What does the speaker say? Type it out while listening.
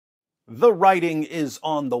The writing is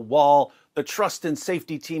on the wall. The trust and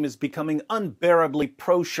safety team is becoming unbearably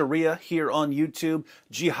pro-Sharia here on YouTube.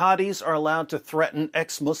 Jihadis are allowed to threaten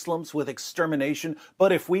ex-Muslims with extermination,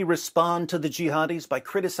 but if we respond to the jihadis by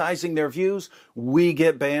criticizing their views, we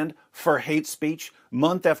get banned for hate speech.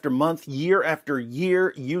 Month after month, year after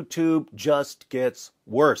year, YouTube just gets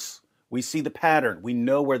worse. We see the pattern. We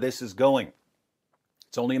know where this is going.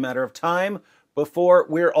 It's only a matter of time before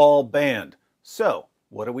we're all banned. So,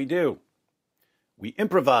 what do? We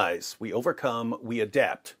improvise, we overcome, we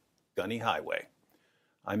adapt. Gunny Highway.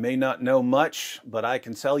 I may not know much, but I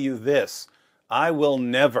can tell you this. I will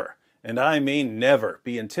never, and I mean never,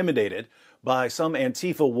 be intimidated by some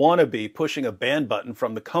Antifa wannabe pushing a ban button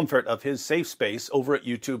from the comfort of his safe space over at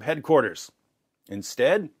YouTube headquarters.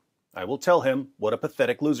 Instead, I will tell him what a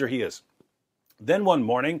pathetic loser he is. Then one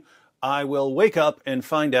morning, I will wake up and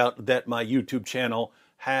find out that my YouTube channel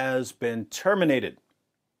has been terminated.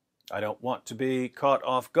 I don't want to be caught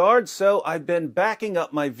off guard, so I've been backing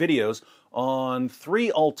up my videos on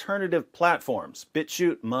 3 alternative platforms,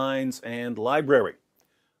 BitChute, Minds, and Library.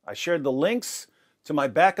 I shared the links to my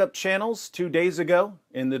backup channels 2 days ago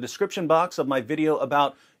in the description box of my video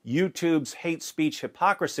about YouTube's hate speech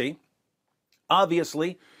hypocrisy.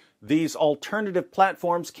 Obviously, these alternative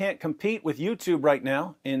platforms can't compete with YouTube right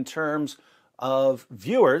now in terms of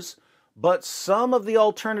viewers, but some of the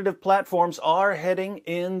alternative platforms are heading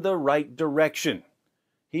in the right direction.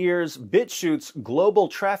 Here's BitChute's global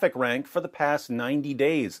traffic rank for the past 90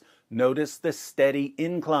 days. Notice the steady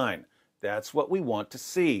incline. That's what we want to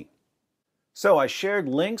see. So I shared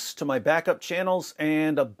links to my backup channels,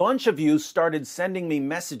 and a bunch of you started sending me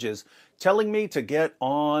messages telling me to get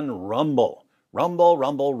on Rumble. Rumble,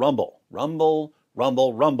 Rumble, Rumble. Rumble,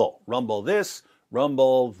 Rumble, Rumble. Rumble this,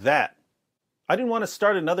 Rumble that. I didn't want to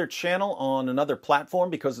start another channel on another platform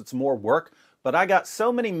because it's more work, but I got so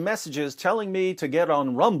many messages telling me to get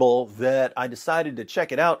on Rumble that I decided to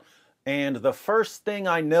check it out, and the first thing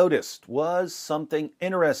I noticed was something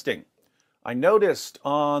interesting. I noticed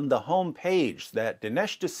on the home page that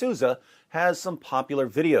Dinesh D'Souza has some popular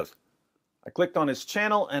videos. I clicked on his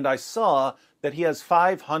channel and I saw that he has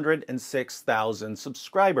 506,000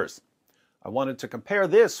 subscribers. I wanted to compare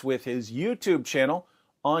this with his YouTube channel.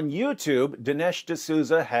 On YouTube, Dinesh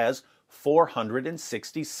D'Souza has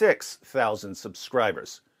 466,000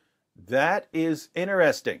 subscribers. That is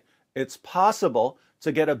interesting. It's possible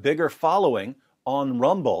to get a bigger following on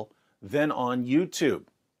Rumble than on YouTube.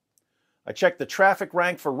 I checked the traffic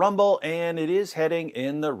rank for Rumble, and it is heading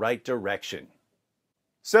in the right direction.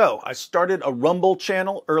 So, I started a Rumble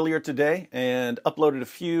channel earlier today and uploaded a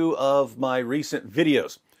few of my recent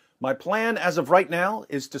videos. My plan as of right now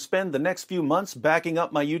is to spend the next few months backing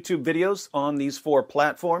up my YouTube videos on these 4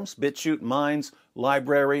 platforms, BitChute, Minds,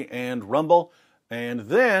 Library, and Rumble. And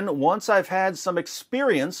then, once I've had some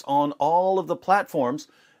experience on all of the platforms,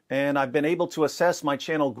 and I've been able to assess my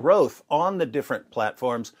channel growth on the different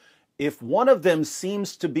platforms, if one of them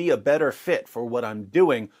seems to be a better fit for what I'm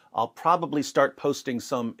doing, I'll probably start posting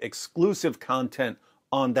some exclusive content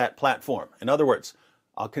on that platform. In other words,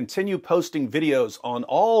 I'll continue posting videos on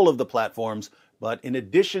all of the platforms, but in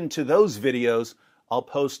addition to those videos, I'll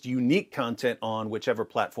post unique content on whichever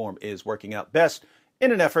platform is working out best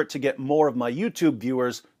in an effort to get more of my YouTube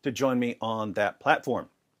viewers to join me on that platform.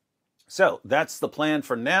 So that's the plan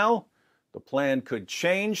for now. The plan could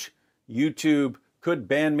change. YouTube could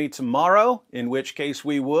ban me tomorrow, in which case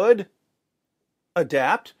we would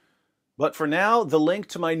adapt. But for now, the link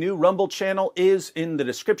to my new Rumble channel is in the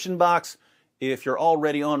description box. If you're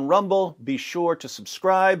already on Rumble, be sure to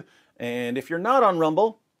subscribe. And if you're not on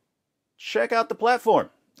Rumble, check out the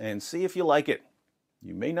platform and see if you like it.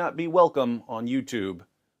 You may not be welcome on YouTube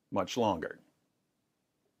much longer.